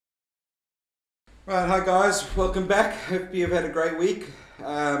Right, hi guys, welcome back. Hope you've had a great week.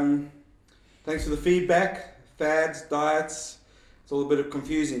 Thanks for the feedback, fads, diets. It's all a bit of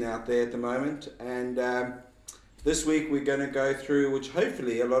confusing out there at the moment. And this week we're going to go through, which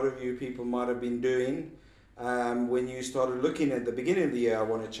hopefully a lot of you people might have been doing when you started looking at the beginning of the year. I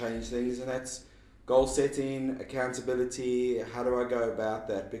want to change things, and that's goal setting, accountability. How do I go about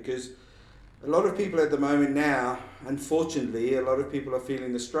that? Because a lot of people at the moment now, unfortunately, a lot of people are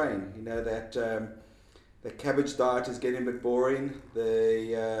feeling the strain. You know that the cabbage diet is getting a bit boring.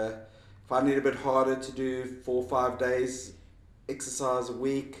 They find it a bit harder to do 4 or 5 days exercise a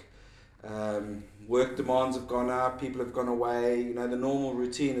week. Work demands have gone up. People have gone away. You know, the normal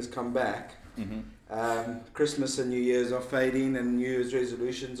routine has come back. Christmas and New Year's are fading, and New Year's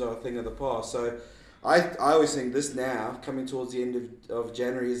resolutions are a thing of the past. So I always think this now, coming towards the end of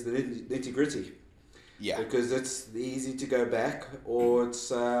January, is the nitty gritty. Yeah. Because it's easy to go back, or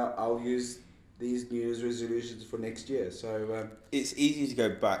it's I'll use these New Year's resolutions for next year. So It's easy to go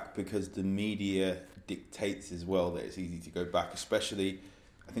back because the media dictates as well that it's easy to go back, especially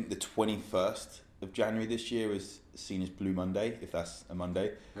I think the 21st of January this year is seen as Blue Monday, if that's a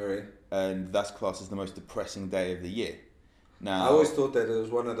Monday. all right. And that's classed as the most depressing day of the year. Now, I always thought that it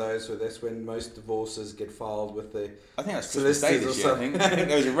was one of those where that's when most divorces get filed with the I think that's Christmas Day solicitors this or year. I think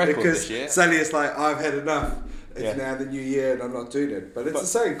there was a record because this year. suddenly it's like, I've had enough. It's Yeah. now the new year and I'm not doing it. But it's the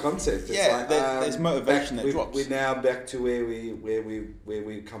same concept. It's Yeah, like, there's motivation that drops. We're now back to where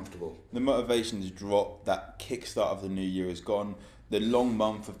we're comfortable. The motivation's dropped. That kickstart of the new year is gone. The long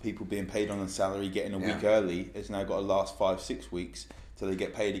month of people being paid on a salary, getting a week early, has now got to last 5-6 weeks till they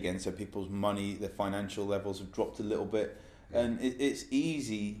get paid again. So people's money, their financial levels have dropped a little bit, and it's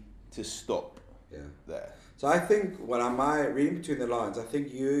easy to stop there. So I think when I'm reading between the lines, I think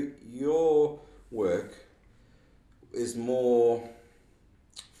your work is more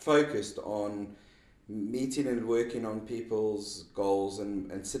focused on meeting and working on people's goals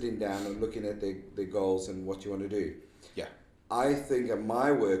and sitting down and looking at their goals and what you want to do. Yeah. I think that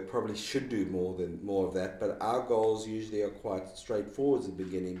my work probably should do more of that, but our goals usually are quite straightforward at the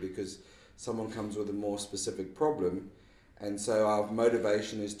beginning because someone comes with a more specific problem, and so our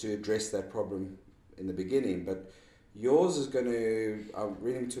motivation is to address that problem in the beginning. But yours is going to, I'm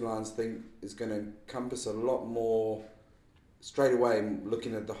reading two lines, think is going to encompass a lot more straight away,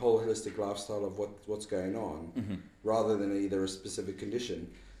 looking at the whole holistic lifestyle of what's going on, rather than either a specific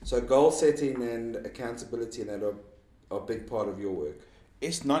condition. So goal setting and accountability and that are a big part of your work.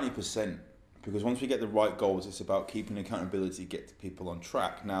 It's 90%, because once we get the right goals, it's about keeping accountability, get people on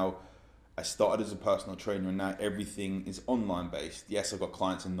track. Now, I started as a personal trainer, and now everything is online based. Yes, I've got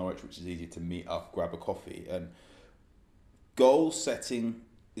clients in Norwich, which is easy to meet up, grab a coffee, and goal setting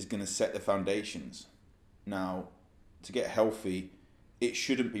is going to set the foundations. Now, to get healthy, it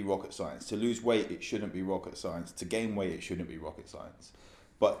shouldn't be rocket science. To lose weight, it shouldn't be rocket science. To gain weight, it shouldn't be rocket science.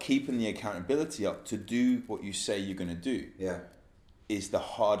 But keeping the accountability up to do what you say you're going to do is the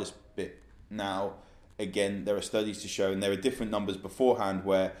hardest bit. Now, again, there are studies to show, and there are different numbers beforehand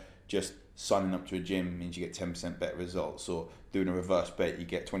where just signing up to a gym means you get 10% better results, or doing a reverse bet, you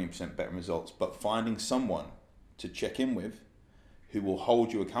get 20% better results. But finding someone to check in with who will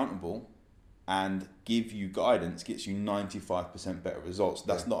hold you accountable and give you guidance gets you 95% better results.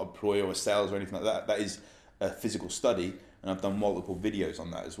 That's not a ploy or a sales or anything like that. That is a physical study, and I've done multiple videos on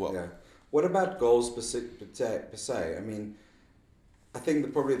that as well. Yeah. What about goals per se? I mean, I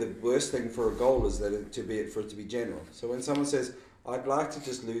think probably the worst thing for a goal is that for it to be general. So when someone says, "I'd like to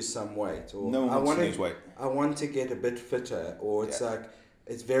just lose some weight," or No one "I wants want to lose weight. I want to get a bit fitter," or it's like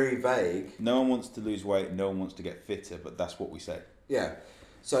it's very vague. No one wants to lose weight. No one wants to get fitter, but that's what we say. Yeah.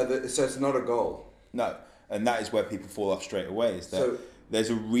 So it's not a goal. No, and that is where people fall off straight away. Is that there's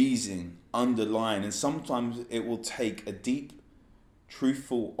a reason underlying, and sometimes it will take a deep,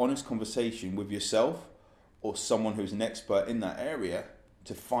 truthful, honest conversation with yourself or someone who's an expert in that area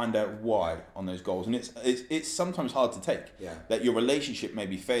to find out why on those goals. And it's sometimes hard to take. Yeah. That your relationship may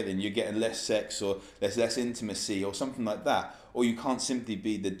be failing, you're getting less sex, or there's less intimacy or something like that. Or you can't simply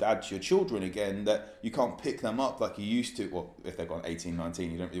be the dad to your children again, that you can't pick them up like you used to. Well, if they've gone 18,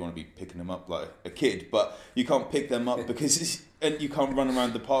 19, you don't really want to be picking them up like a kid, but you can't pick them up because and you can't run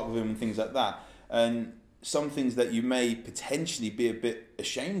around the park with them and things like that. And some things that you may potentially be a bit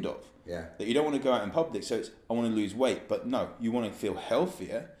ashamed of. Yeah. That you don't want to go out in public, so it's, I want to lose weight. But no, you want to feel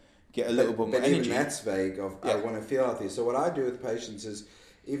healthier, get a little bit more energy. But even that's vague I want to feel healthy. So what I do with patients is,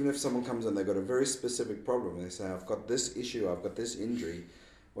 even if someone comes in, they've got a very specific problem, they say, "I've got this issue, I've got this injury."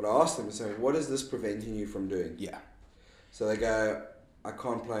 What I ask them is, "What is this preventing you from doing?" Yeah. So they go, "I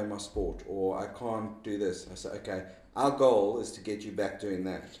can't play my sport," or "I can't do this." I say, "Okay, our goal is to get you back doing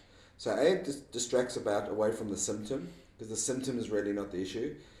that." So it distracts away from the symptom, because the symptom is really not the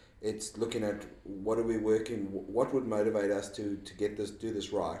issue. It's looking at what would motivate us to do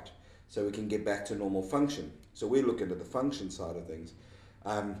this right, so we can get back to normal function. So we're looking at the function side of things.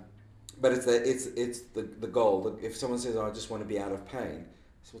 But it's the goal. If someone says, "I just want to be out of pain,"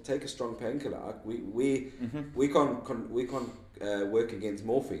 so we'll take a strong painkiller. We can't work against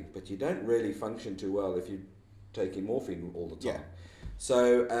morphine, but you don't really function too well if you're taking morphine all the time. Yeah.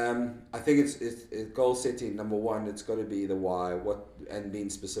 So I think it's goal setting. Number one, it's got to be the why, and being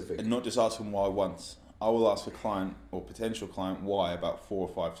specific. And not just asking why once. I will ask a client or potential client why about 4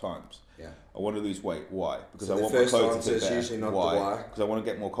 or 5 times. Yeah. I want to lose weight. Why? Because So I the want my first clothes answer to is fit better. usually not the Why? why. Because I want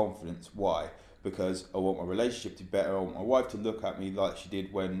to get more confidence. Why? Because I want my relationship to be better. I want my wife to look at me like she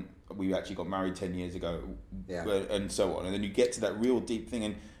did when we actually got married 10 years ago. Yeah. And so on. And then you get to that real deep thing.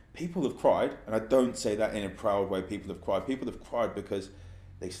 And people have cried. And I don't say that in a proud way. People have cried. People have cried because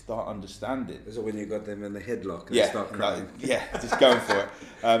they start understanding. Is it when you got them in the headlock and Yeah, start crying? just going for it.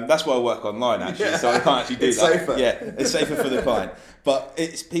 That's why I work online actually, so I can't actually do It's that. safer. Yeah, it's safer for the client. But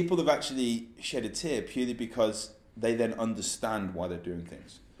it's people have actually shed a tear purely because they then understand why they're doing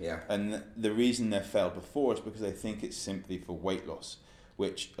things. Yeah. And the reason they've failed before is because they think it's simply for weight loss,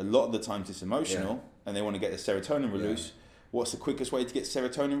 which a lot of the times it's emotional, and they want to get the serotonin release. Yeah. What's the quickest way to get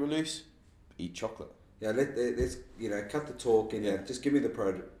serotonin release? Eat chocolate. Yeah, let's cut the talk and just give me the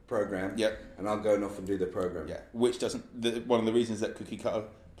program, and I'll go off and do the program. Yeah, which doesn't. One of the reasons that cookie cutter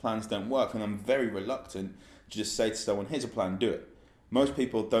plans don't work, and I'm very reluctant to just say to someone, "Here's a plan, do it." Most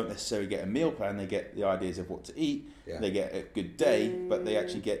people don't necessarily get a meal plan; they get the ideas of what to eat. Yeah. They get a good day, but they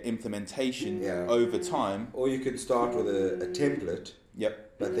actually get implementation over time. Or you could start with a template.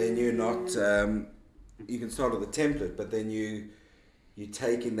 Yep. But then you're not. You can start with a template, but then you're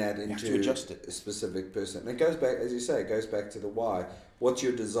taking that into to adjust it. A specific person. And it goes back, as you say, it goes back to the why. What's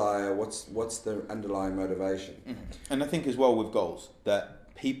your desire? What's the underlying motivation? Mm-hmm. And I think as well with goals,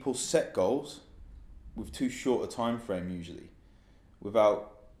 that people set goals with too short a time frame usually,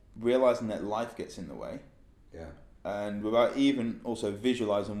 without realising that life gets in the way. Yeah. And without even also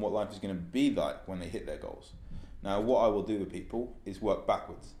visualising what life is going to be like when they hit their goals. Now, what I will do with people is work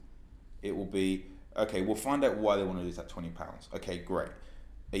backwards. It will be, okay, we'll find out why they want to lose that 20 pounds. Okay, great.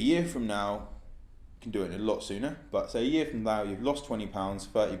 A year from now, you can do it a lot sooner, but say a year from now, you've lost 20 pounds,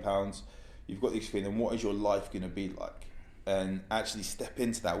 30 pounds, you've got this feeling, what is your life going to be like? And actually step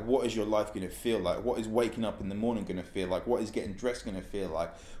into that. What is your life going to feel like? What is waking up in the morning going to feel like? What is getting dressed going to feel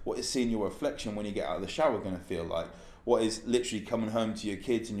like? What is seeing your reflection when you get out of the shower going to feel like? What is literally coming home to your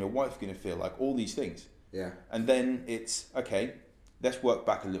kids and your wife going to feel like? All these things. Yeah. And then it's, okay, let's work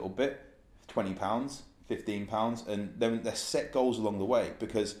back a little bit. 20 pounds, 15 pounds, and then let's set goals along the way,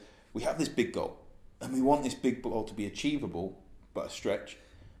 because we have this big goal and we want this big goal to be achievable, but a stretch,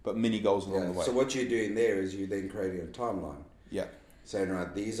 but mini goals along the way. So what you're doing there is you're then creating a timeline. Yeah. Saying,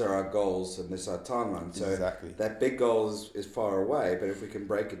 right, these are our goals and this is our timeline. So exactly. That big goal is far away, but if we can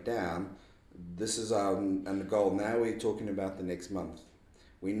break it down, this is our and the goal. Now we're talking about the next month.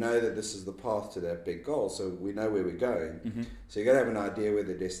 We know that this is the path to that big goal, so we know where we're going. Mm-hmm. So you got to have an idea where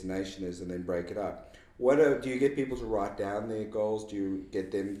the destination is and then break it up. Do you get people to write down their goals? Do you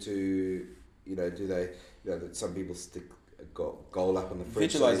get them to, do they, that some people stick a goal up on the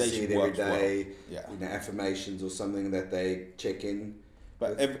fridge, so they see it every day, affirmations or something that they check in.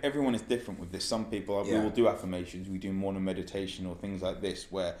 But everyone is different with this. Some people, we will do affirmations, we do morning meditation or things like this,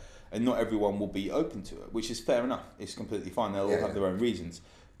 and not everyone will be open to it, which is fair enough. It's completely fine. They'll all have their own reasons.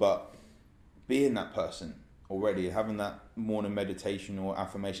 But being that person already, having that morning meditation or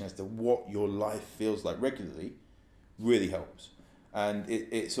affirmation as to what your life feels like regularly, really helps. And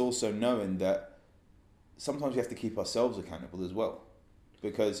it's also knowing that sometimes we have to keep ourselves accountable as well.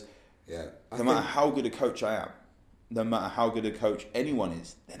 Because no matter how good a coach I am, no matter how good a coach anyone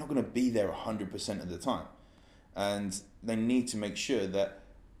is, they're not going to be there 100% of the time. And they need to make sure that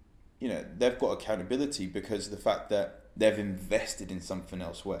they've got accountability because of the fact that they've invested in something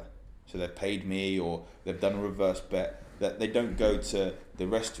elsewhere. So they've paid me or they've done a reverse bet, that they don't go to the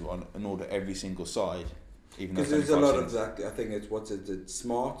restaurant and order every single side. Because there's a lot of that. I think it's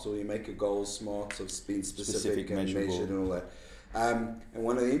smart, or you make your goals smart, so being specific and measurable, measured and all that. And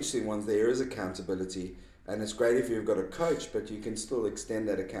one of the interesting ones there is accountability. And it's great if you've got a coach, but you can still extend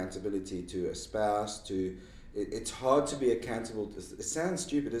that accountability to a spouse, it's hard to be accountable. It sounds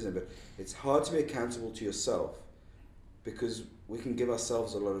stupid, isn't it? But it's hard to be accountable to yourself because we can give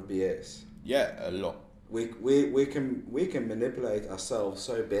ourselves a lot of BS. Yeah, a lot. We can manipulate ourselves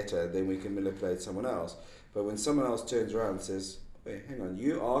so better than we can manipulate someone else. But when someone else turns around and says, "Wait, hang on,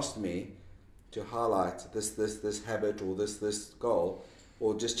 you asked me to highlight this habit or this goal,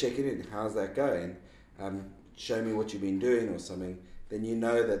 or just checking in, how's that going? Show me what you've been doing or something. Then you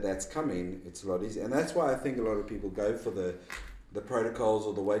know that that's coming. It's a lot easier, and that's why I think a lot of people go for the protocols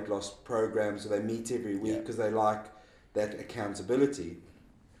or the weight loss programs, so they meet every week because they like that accountability.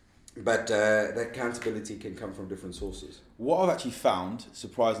 But that accountability can come from different sources. What I've actually found,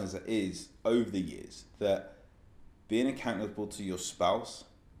 surprising as it is, over the years, that being accountable to your spouse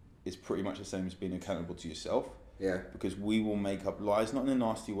is pretty much the same as being accountable to yourself. Yeah. Because we will make up lies, not in a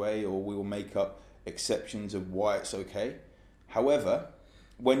nasty way, or we will make up exceptions of why it's okay. However,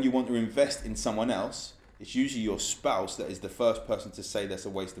 when you want to invest in someone else, it's usually your spouse that is the first person to say that's a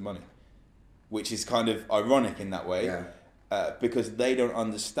waste of money, which is kind of ironic in that way, because they don't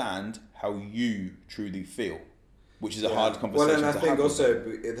understand how you truly feel, which is a hard conversation to have. Well, and I think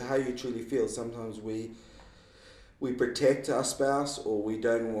also how you truly feel. Sometimes we protect our spouse, or we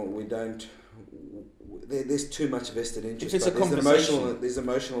don't. There's too much vested interest. If it's a conversation, there's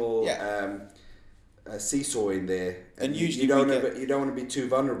emotional seesaw in there, and usually you don't want to be too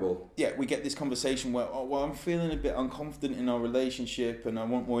vulnerable. Yeah, we get this conversation where, I'm feeling a bit unconfident in our relationship, and I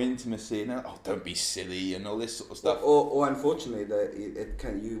want more intimacy. And don't be silly, and all this sort of stuff. Or unfortunately,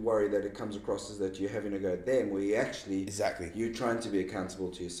 you worry that it comes across as that you're having to go at them, where you actually you're trying to be accountable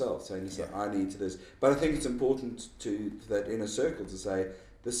to yourself, saying, I need to this. But I think it's important to that inner circle to say,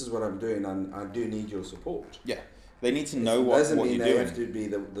 this is what I'm doing, and I do need your support. Yeah, they need to know what you're doing. Doesn't mean they have to be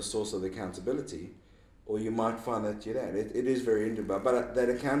the source of the accountability, or you might find that you're that. It is very individual, but that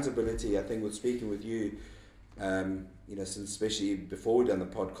accountability, I think, with speaking with you, since especially before we've done the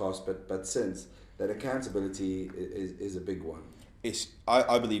podcast, but since, that accountability is a big one.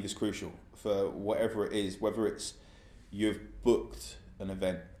 I believe it's crucial for whatever it is, whether it's you've booked an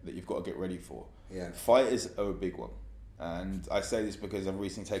event that you've got to get ready for. Yeah, fighters are a big one. And I say this because I've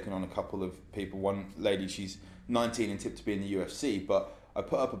recently taken on a couple of people. One lady, she's 19 and tipped to be in the UFC, but I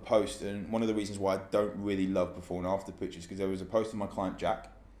put up a post, and one of the reasons why I don't really love before and after pictures, because there was a post of my client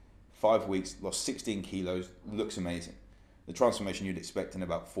Jack, 5 weeks, lost 16 kilos, looks amazing. The transformation you'd expect in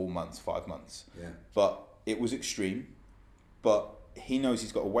about 4 months, 5 months. Yeah. But it was extreme, but he knows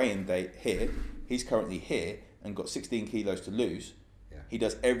he's got a weigh-in date here. He's currently here and got 16 kilos to lose. Yeah. He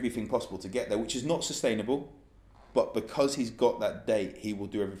does everything possible to get there, which is not sustainable. But because he's got that date, he will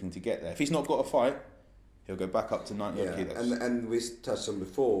do everything to get there. If he's not got a fight, he'll go back up to 90 kilos. And we touched on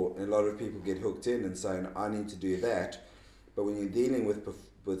before, a lot of people get hooked in and saying, I need to do that. But when you're dealing with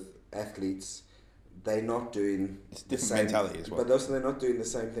athletes, they're not doing it's different mentality as well. But also they're not doing the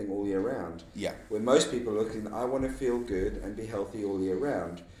same thing all year round. Yeah. Where most people are looking, I want to feel good and be healthy all year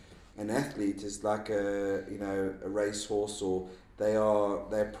round. An athlete is like a racehorse, or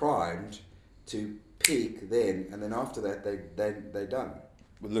they're primed to peak then, and then after that they're done.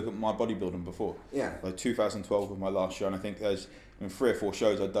 We'll look at my bodybuilding before. Yeah. Like 2012 was my last show, and I think there's 3 or 4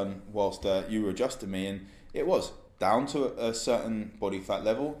 shows I'd done whilst you were adjusting me, and it was down to a certain body fat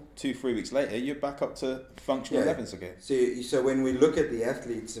level. 2-3 weeks later, you're back up to functional levels again. So when we look at the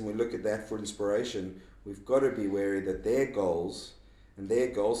athletes and we look at that for inspiration, we've got to be wary that their goals and their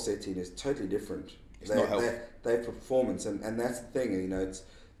goal setting is totally different. It's not health. Their performance, and that's the thing, it's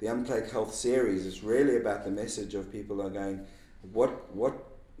the Unplugged Health series is really about the message of people are going,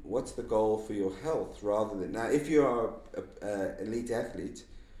 what's the goal for your health, rather than, now if you are an elite athlete,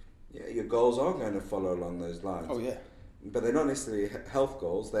 your goals are going to follow along those lines. Oh yeah. But they're not necessarily health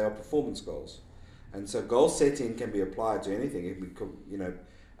goals, they are performance goals. And so goal setting can be applied to anything. If you've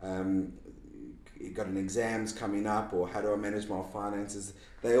got an exams coming up, or how do I manage my finances,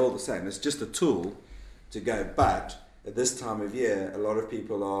 they're all the same. It's just a tool to go, but at this time of year, a lot of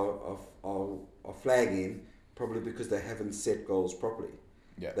people are flagging, probably because they haven't set goals properly.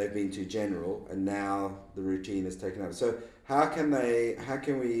 Yeah. They've been too general, and now the routine is taken over. So how can we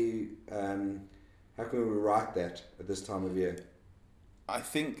write that at this time of year? I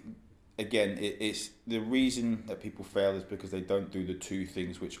think again, it's the reason that people fail is because they don't do the 2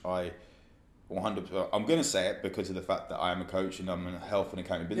 things which I 100%. I'm going to say it because of the fact that I am a coach and I'm a health and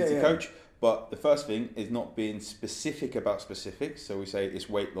accountability coach. But the first thing is not being specific about specifics. So we say it's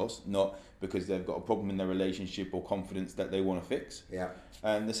weight loss, not because they've got a problem in their relationship or confidence that they want to fix. Yeah.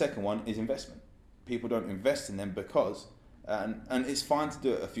 And the second one is investment. People don't invest in them because, and it's fine to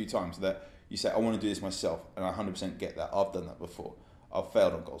do it a few times, that you say, I want to do this myself. And I 100% get that. I've done that before. I've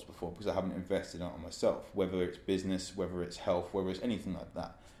failed on goals before because I haven't invested on myself, whether it's business, whether it's health, whether it's anything like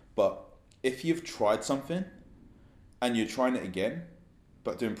that. But if you've tried something and you're trying it again,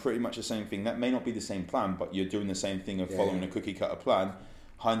 but doing pretty much the same thing, that may not be the same plan, but you're doing the same thing of following a cookie cutter plan.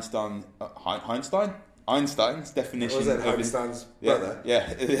 Einstein Einstein's definition Was that of Einstein's brother? Yeah.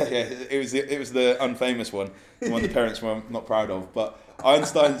 It was the unfamous one, the one the parents were not proud of. But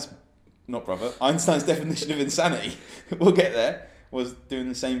Einstein's definition of insanity, we'll get there, was doing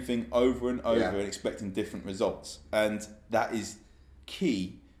the same thing over and over and expecting different results. And that is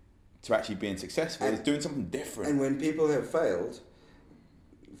key to actually being successful, is doing something different. And when people have failed,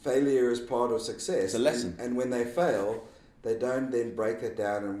 failure is part of success. It's a lesson. And when they fail, they don't then break it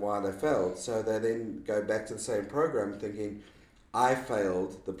down and why they failed. So they then go back to the same program thinking, I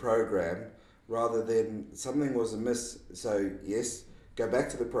failed the program, rather than something was amiss. So yes, go back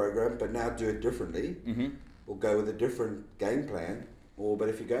to the program, but now do it differently. Mm-hmm. Or go with a different game plan. But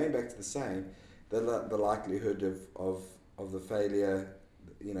if you're going back to the same, the likelihood of the failure,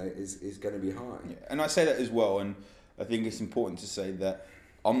 is going to be high. Yeah. And I say that as well, and I think it's important to say that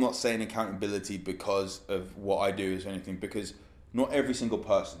I'm not saying accountability because of what I do or anything, because not every single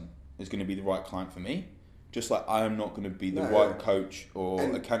person is going to be the right client for me, just like I am not going to be the right coach or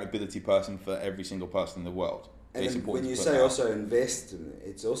accountability person for every single person in the world. And when you say also invest,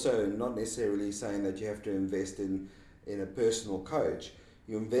 it's also not necessarily saying that you have to invest in a personal coach.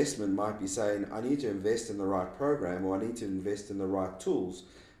 Your investment might be saying, I need to invest in the right program, or I need to invest in the right tools.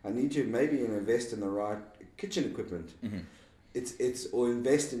 I need to maybe invest in the right kitchen equipment. Mm-hmm. It's or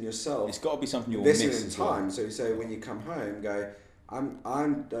invest in yourself. It's got to be something you'll invest miss in as time. well. So you say when you come home, go, I'm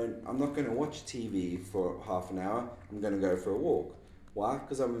not going to watch TV for half an hour. I'm going to go for a walk. Why?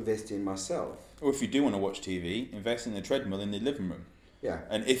 Because I'm investing in myself. Or if you do want to watch TV, invest in the treadmill in the living room. Yeah.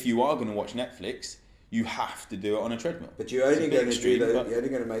 And if you are going to watch Netflix, you have to do it on a treadmill. But you're only going to you're only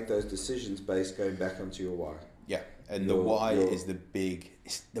going to make those decisions based going back onto your why. Yeah, and the why is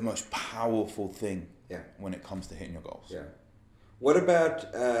it's the most powerful thing. Yeah. When it comes to hitting your goals. Yeah. What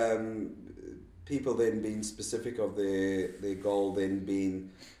about people then being specific of their goal then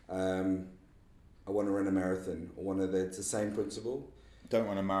being, I want to run a marathon, or it's the same principle? Don't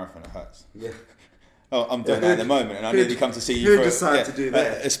run a marathon, it hurts. Yeah. Oh, I'm doing that at the moment, and I nearly come to see you. Who decided to do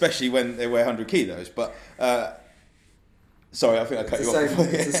that? Especially when they weigh 100 kilos. But sorry, I think I cut you off.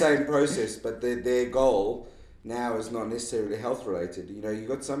 It's the same process, but their goal now is not necessarily health related. You've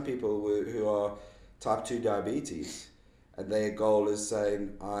got some people who are type 2 diabetes, and their goal is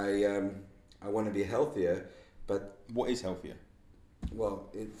saying, I want to be healthier, but what is healthier? Well,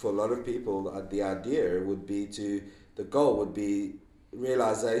 for a lot of people, the idea would be the goal would be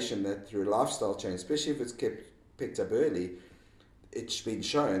realization that through lifestyle change, especially if it's picked up early, it's been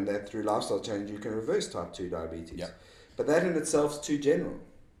shown that through lifestyle change you can reverse type 2 diabetes. Yeah. But that in itself is too general.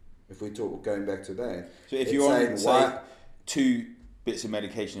 If we talk going back to that, so if you're on say 2 bits of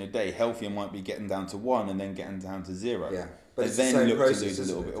medication a day, healthier might be getting down to 1 and then getting down to 0. Yeah. But it's then look to lose a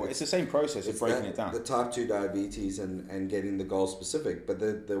little bit. It's the same process of breaking it down. The type 2 diabetes and getting the goal specific, but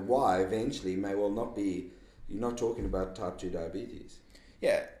the why eventually may well not be. You're not talking about type 2 diabetes.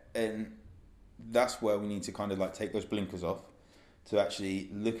 Yeah, and that's where we need to kind of like take those blinkers off to actually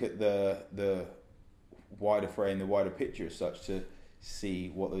look at the wider frame, the wider picture as such, to see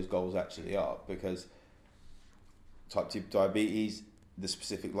what those goals actually are. Because type 2 diabetes, the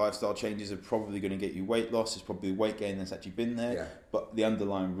specific lifestyle changes are probably going to get you weight loss. It's probably weight gain that's actually been there. Yeah. But the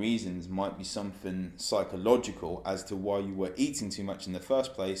underlying reasons might be something psychological as to why you were eating too much in the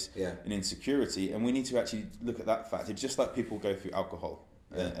first place, an insecurity. And we need to actually look at that fact. It's just like people go through alcohol,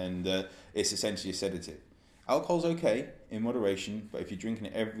 and it's essentially a sedative. Alcohol's okay in moderation, but if you're drinking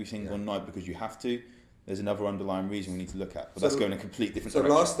it every single night because you have to, there's another underlying reason we need to look at. But that's going in a complete different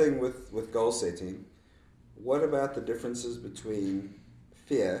direction. So last thing with goal setting, what about the differences between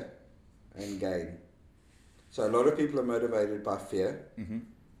fear and gain? So a lot of people are motivated by fear. Mm-hmm.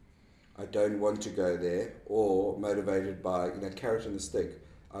 I don't want to go there, or motivated by carrot and the stick.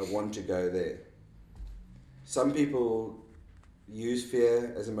 I want to go there. Some people use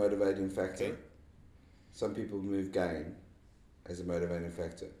fear as a motivating factor. Okay. Some people move gain as a motivating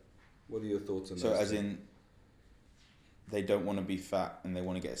factor. What are your thoughts on that? So as in, they don't want to be fat and they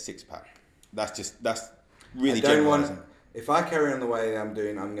want to get a 6-pack. That's really generalizing. If I carry on the way I'm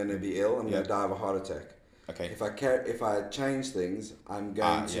doing, I'm going to be ill. I'm going to die of a heart attack. Okay. If I change things, I'm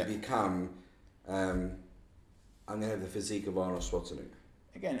going to become. I'm going to have the physique of Arnold Schwarzenegger.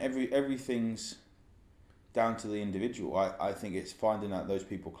 Again, everything's down to the individual. I think it's finding out those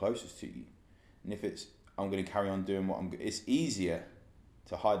people closest to you, and if it's I'm going to carry on doing what I'm. It's easier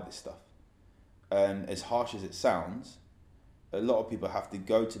to hide this stuff, and as harsh as it sounds, a lot of people have to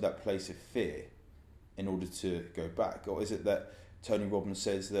go to that place of fear in order to go back. Or is it that Tony Robbins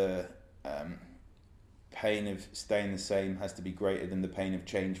says the pain of staying the same has to be greater than the pain of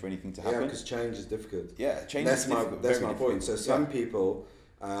change for anything to happen? Yeah, because change is difficult. Yeah, change that's is difficult. That's my point. So some people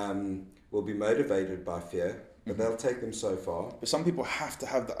will be motivated by fear, but they'll take them so far. But some people have to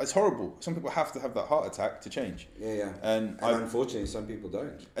have that. It's horrible. Some people have to have that heart attack to change. Yeah. And unfortunately, some people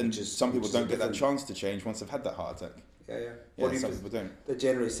don't. And some people don't get that chance to change once they've had that heart attack. Yeah. Some people don't. They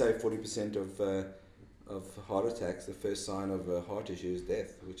generally say 40% of heart attacks, the first sign of a heart issue is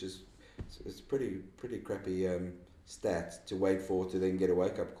death, which is it's pretty crappy stat to wait for to then get a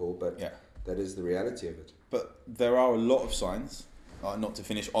wake up call. But that is the reality of it. But there are a lot of signs. Not to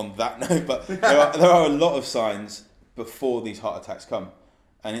finish on that note, but there are a lot of signs before these heart attacks come,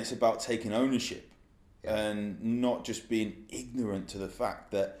 and it's about taking ownership and not just being ignorant to the fact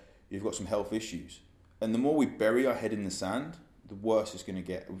that you've got some health issues. And the more we bury our head in the sand, the worse it's going to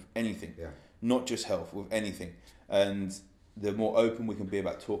get with anything, not just health, with anything. And the more open we can be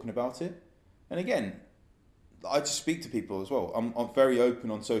about talking about it. And again, I just speak to people as well. I'm very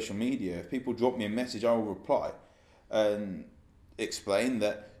open on social media. If people drop me a message, I will reply and explain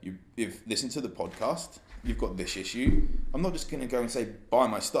that you've listened to the podcast, you've got this issue. I'm not just going to go and say, buy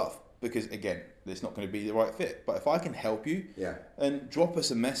my stuff, because again, it's not going to be the right fit. But if I can help you, and drop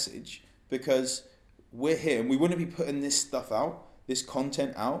us a message, because we're here and we wouldn't be putting this stuff out, this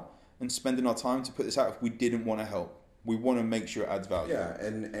content out, and spending our time to put this out if we didn't want to help. We want to make sure it adds value. Yeah,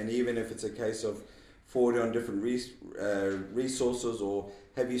 and even if it's a case of forwarding on different resources, or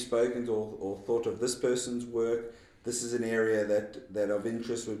have you spoken to or thought of this person's work, this is an area that of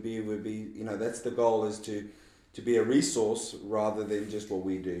interest would be, that's the goal, is to be a resource rather than just what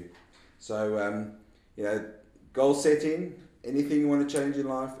we do. So, goal setting, anything you want to change in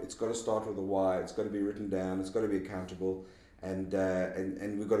life, it's got to start with a why. It's got to be written down. It's got to be accountable, and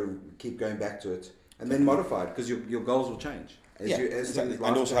we've got to keep going back to it, and then modify it, because your goals will change. Exactly.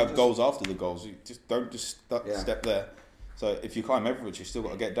 And also have goals after the goals. You just don't step there. So if you climb Everest, you've still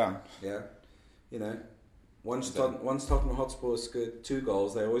got to get down. Yeah, Once Tottenham Hotspur scored 2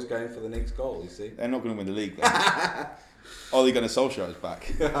 goals, they're always going for the next goal, you see. They're not going to win the league, though. Ole Gunnar Solskjaer is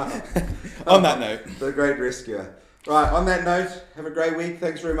back. On that note. The great rescuer. Right, on that note, have a great week.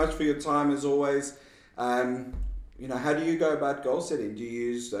 Thanks very much for your time, as always. How do you go about goal setting? Do you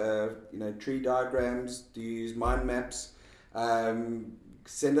use, tree diagrams? Do you use mind maps?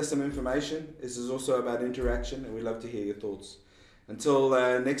 Send us some information. This is also about interaction, and we'd love to hear your thoughts. Until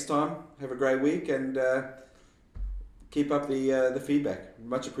next time, have a great week, and keep up the feedback.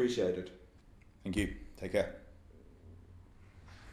 Much appreciated. Thank you. Take care.